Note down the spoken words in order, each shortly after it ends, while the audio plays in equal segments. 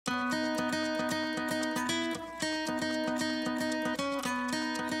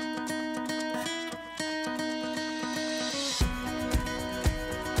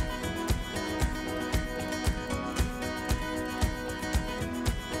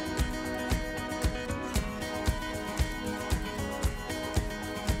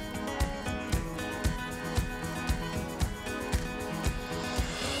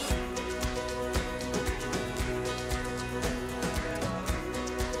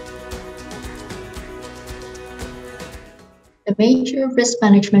The major risk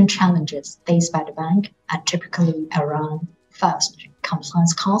management challenges faced by the bank are typically around, first,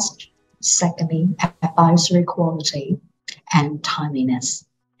 compliance cost, secondly, advisory quality, and timeliness.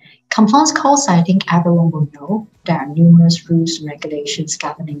 Compliance costs, I think everyone will know. There are numerous rules and regulations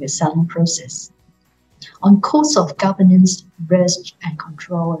governing the selling process. On costs of governance, risk and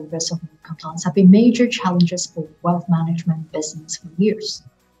control, and risk of compliance have been major challenges for wealth management business for years.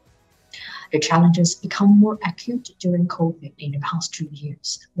 The challenges become more acute during COVID in the past 2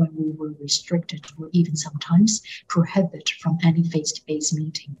 years, when we were restricted or even sometimes prohibited from any face-to-face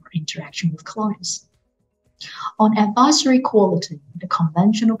meeting or interaction with clients. On advisory quality, the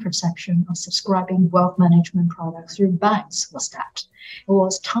conventional perception of subscribing wealth management products through banks was that it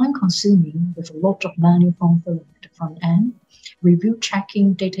was time-consuming with a lot of manual form filling at the front end, review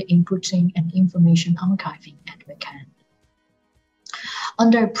checking, data inputting, and information archiving at the back end.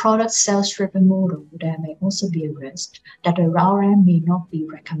 Under a product sales-driven model, there may also be a risk that the RM may not be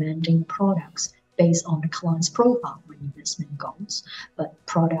recommending products based on the client's profile or investment goals, but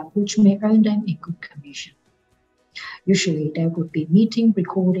products which may earn them a good commission. Usually, there would be meeting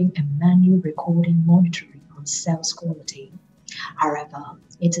recording and manual recording monitoring on sales quality. However,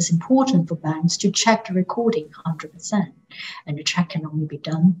 it is important for banks to check the recording 100%, and the check can only be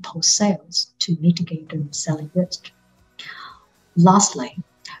done post-sales to mitigate the selling risk. Lastly,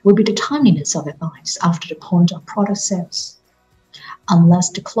 will be the timeliness of advice after the point of product sales.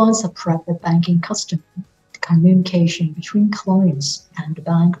 Unless the clients are private banking customers, the communication between clients and the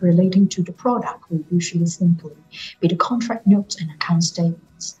bank relating to the product will usually simply be the contract notes and account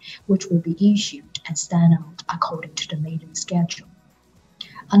statements, which will be issued and sent out according to the mailing schedule.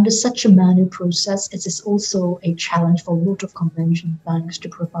 Under such a manual process, it is also a challenge for a lot of conventional banks to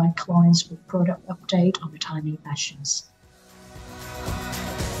provide clients with product update on a timely fashions.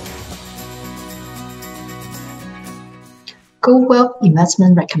 GoWealth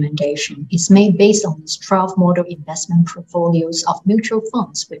investment recommendation is made based on its 12 model investment portfolios of mutual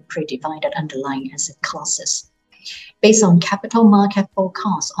funds with predefined underlying asset classes. Based on capital market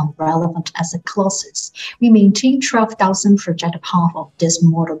forecasts on relevant asset classes, we maintain 12,000 projected path of this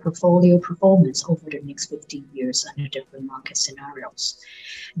model portfolio performance over the next 15 years under different market scenarios.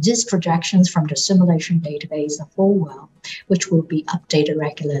 These projections from the simulation database are GoWealth, which will be updated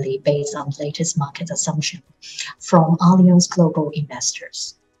regularly based on latest market assumptions from Allianz Global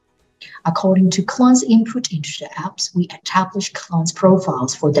Investors. According to clients' input into the apps, we establish clients'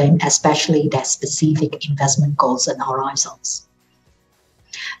 profiles for them, especially their specific investment goals and horizons.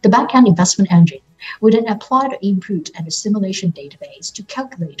 The backend investment engine will then apply the input and the simulation database to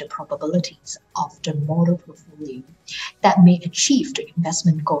calculate the probabilities of the model portfolio that may achieve the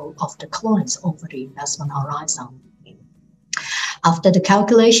investment goal of the clients over the investment horizon. After the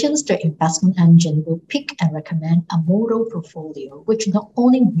calculations, the investment engine will pick and recommend a model portfolio which not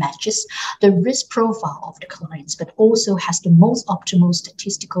only matches the risk profile of the clients, but also has the most optimal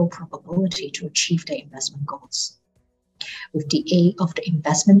statistical probability to achieve their investment goals. With the aid of the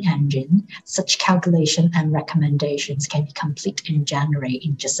investment engine, such calculation and recommendations can be complete and generated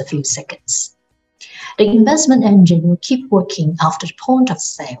in just a few seconds. The investment engine will keep working after the point of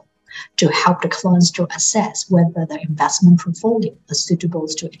sale to help the clients to assess whether the investment portfolio is suitable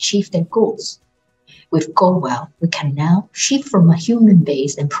to achieve their goals. With GoWealth, we can now shift from a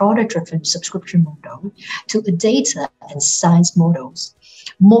human-based and product-driven subscription model to a data and science models,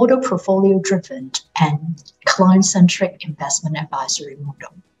 model portfolio-driven and client-centric investment advisory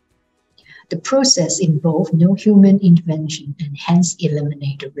model. The process involves no human intervention and hence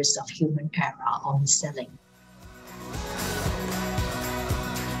eliminate the risk of human error on selling.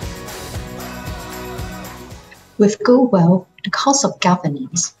 With GoWealth, the cost of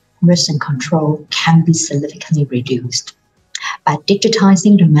governance, risk and control can be significantly reduced. By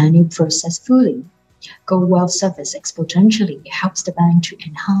digitizing the manual process fully, GoWealth service exponentially helps the bank to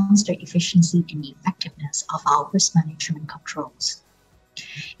enhance the efficiency and effectiveness of our risk management controls.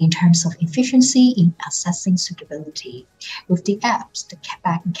 In terms of efficiency in assessing suitability, with the apps, the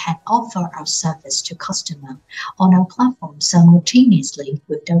bank can offer our service to customers on our platform simultaneously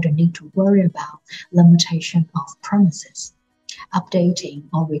without the need to worry about limitation of premises, updating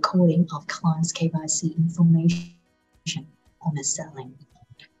or recording of clients' KYC information on the selling.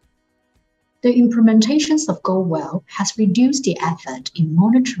 The implementations of GoWealth has reduced the effort in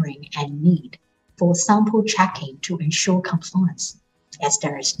monitoring and need for sample checking to ensure compliance, as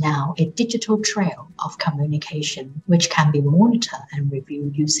there is now a digital trail of communication which can be monitored and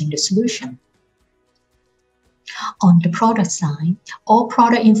reviewed using the solution. On the product side, all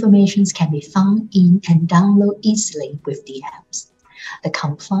product information can be found in and downloaded easily with the apps. the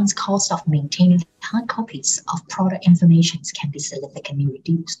compliance cost of maintaining hard copies of product information can be significantly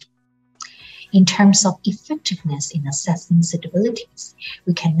reduced. In terms of effectiveness in assessing suitabilities,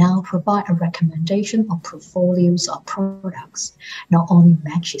 we can now provide a recommendation of portfolios of products not only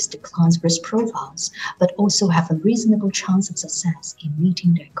matches the client's risk profiles, but also have a reasonable chance of success in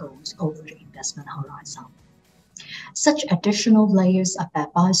meeting their goals over the investment horizon. Such additional layers of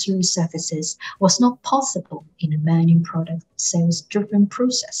advisory services was not possible in a manual product sales-driven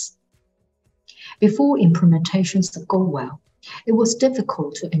process. Before implementations of GoWealth, it was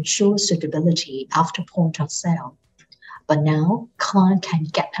difficult to ensure suitability after point of sale. But now, clients can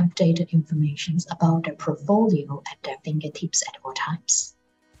get updated information about their portfolio at their fingertips at all times.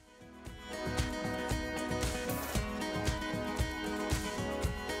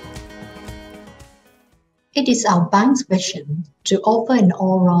 It is our bank's vision to offer an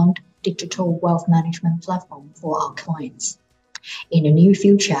all-round digital wealth management platform for our clients. In the near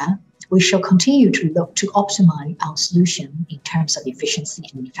future, we shall continue to look to optimize our solution in terms of efficiency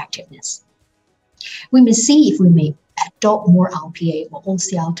and effectiveness. We may see if we may adopt more RPA or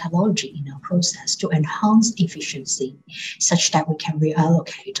OCR technology in our process to enhance efficiency, such that we can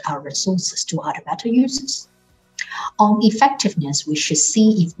reallocate our resources to other better uses. On effectiveness, we should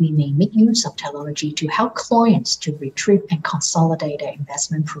see if we may make use of technology to help clients to retrieve and consolidate their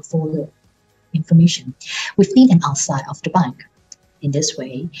investment portfolio information within and outside of the bank. In this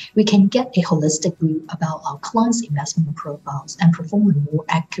way, we can get a holistic view about our clients' investment profiles and perform a more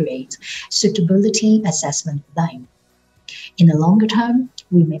accurate suitability assessment of them. In the longer term,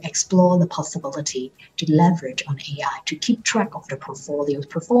 we may explore the possibility to leverage on AI to keep track of the portfolio's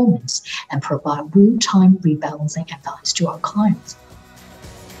performance and provide real-time rebalancing advice to our clients.